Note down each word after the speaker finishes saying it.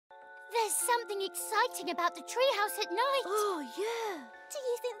There's something exciting about the treehouse at night. Oh, yeah. Do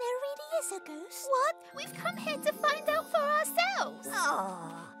you think there really is a ghost? What? We've come here to find out for ourselves.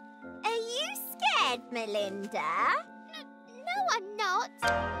 Oh. Are you scared, Melinda? No, I'm not.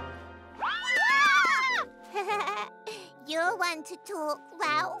 You're one to talk,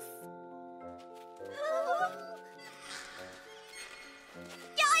 Ralph.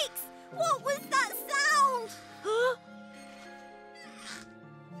 Yikes! What was that sound? Huh?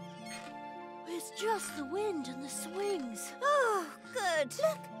 It's just the wind and the swings. Oh, good.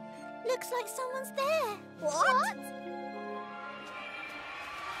 Look, looks like someone's there. What?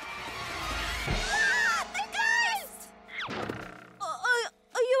 Ah, the ghost!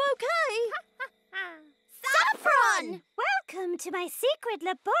 Are you okay? Saffron! Welcome to my secret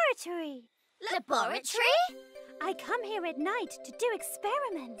laboratory. Laboratory? I come here at night to do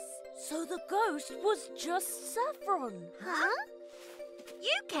experiments. So the ghost was just Saffron. Huh?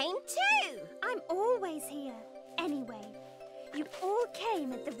 You came too. I'm always here. Anyway, you all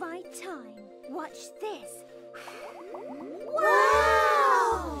came at the right time. Watch this.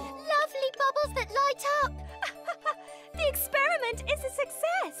 Wow! Lovely bubbles that light up. The experiment is a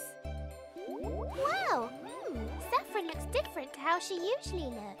success. Wow. Saffron looks different to how she usually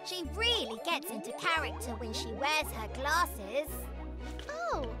looks. She really gets into character when she wears her glasses.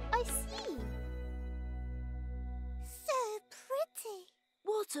 Oh, I see. So pretty.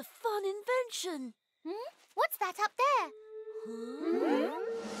 What a fun invention. What's that up there? Huh?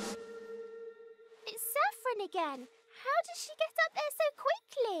 It's Saffron again. How does she get up there so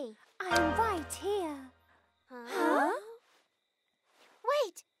quickly? I'm right here. Huh?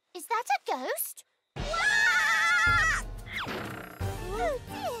 Wait, is that a ghost? Oh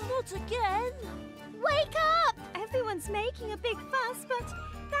dear. Not again. Wake up! Everyone's making a big fuss, but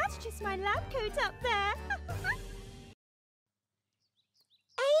that's just my lab coat up there.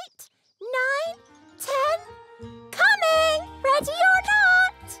 8, 9, 10. Coming! Ready or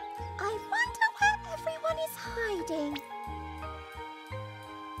not? I wonder where everyone is hiding.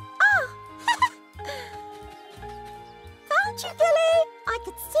 Ah! Found you, Gilly! I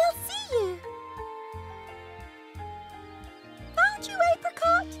could still see you. Found you,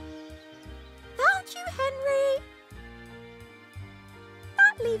 Apricot. Found you, Henry.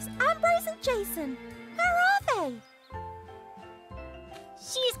 That leaves Ambrose and Jason. Where are they?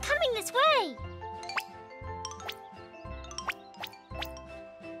 She's coming this way.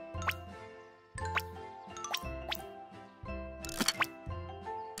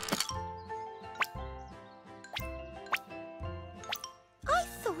 I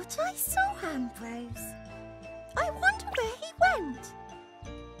thought I saw Ambrose. I wonder where he went.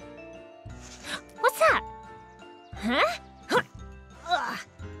 What's that? Huh? Ugh.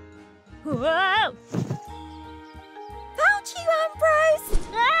 Whoa! Found you, Ambrose!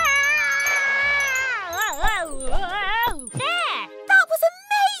 There! That was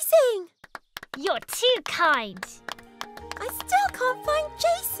amazing! You're too kind. I still can't find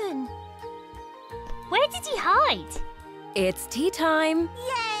Jason. Where did he hide? It's tea time.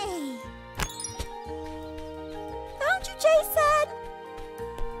 Yay! Found you, Jason!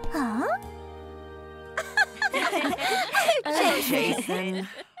 Huh? Jason.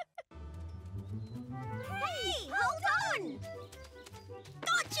 Hey, hold on!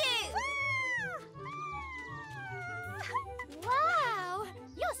 Got you! Wow!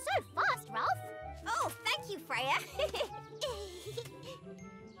 You're so fast, Ralph. Oh, thank you, Freya.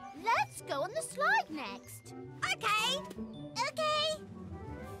 Let's go on the slide next. Okay. Okay.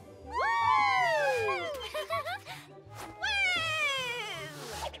 Woo! Woo!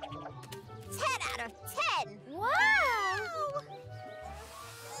 10 out of 10. Wow!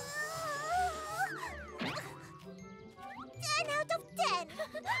 10 out of 10.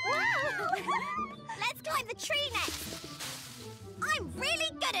 Wow! Let's climb the tree next. I'm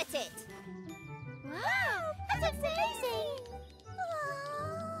really good at it. Wow! That's amazing!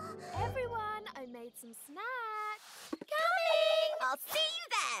 Everyone, I made some snacks. Coming! I'll see you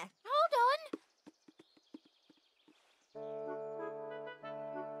there. Hold on.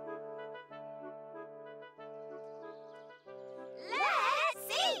 Let's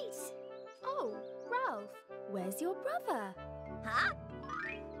eat. Oh, Ralph, where's your brother? Huh?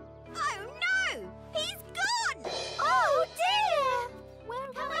 Oh no! He's gone! Oh dear! Where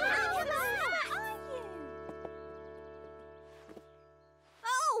Come are on, you? come on. Where are you?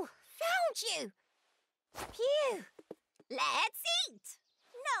 Oh, found you! Phew! Let's eat!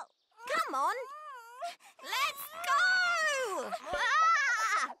 No! Come on! Let's go!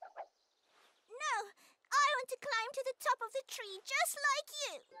 Ah! No, I want to climb to the top of the tree just like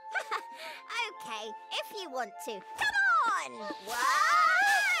you. Okay, if you want to. Come on!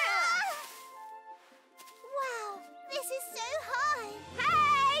 Wow!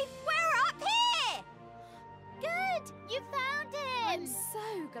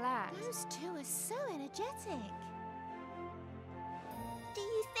 that. Those two are so energetic. Do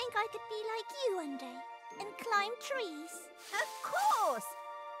you think I could be like you one day and climb trees? Of course!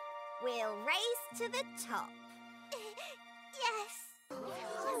 We'll race to the top. Yes.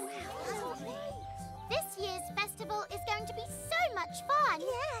 This year's festival is going to be so much fun.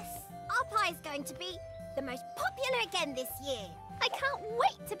 Yes. Our pie's going to be the most popular again this year. I can't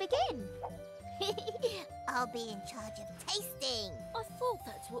wait to begin. I'll be in charge of tasting. I thought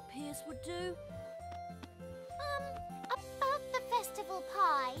that's what Piers would do. About the festival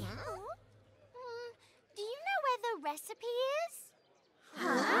pie. Do you know where the recipe is?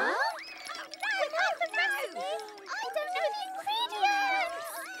 Huh? Without the recipe, I don't know the ingredients.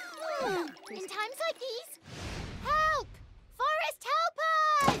 In times like these, help! Forest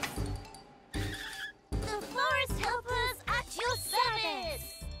helpers! The Forest Helpers at your service!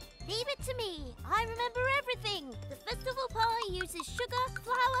 Leave it to me. I remember everything. The festival pie uses sugar,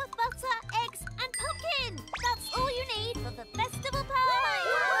 flour, butter, eggs, and pumpkin. That's all you need for the festival pie.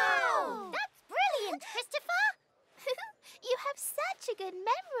 Wow! That's brilliant, Christopher. You have such a good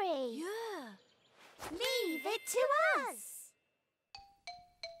memory. Yeah. Leave it to us.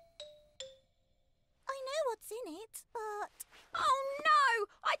 I know what's in it, but... Oh no!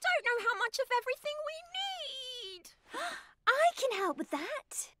 I don't know how much of everything we need. I can help with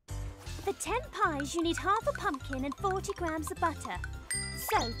that. For 10 pies, you need half a pumpkin and 40 grams of butter.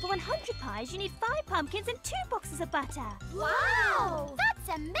 So, for 100 pies, you need 5 pumpkins and 2 boxes of butter. Wow! That's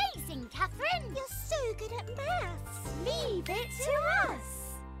amazing, Catherine. You're so good at maths. Leave it to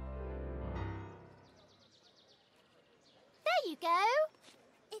us. There you go.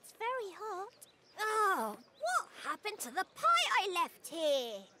 It's very hot. Oh, what happened to the pie I left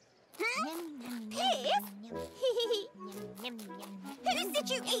here? Piers? Whose did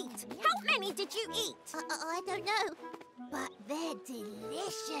you eat? How many did you eat? I don't know. But they're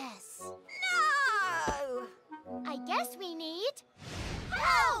delicious. No! I guess we need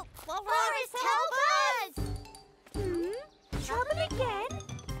Help! Forest helpers! Trouble again.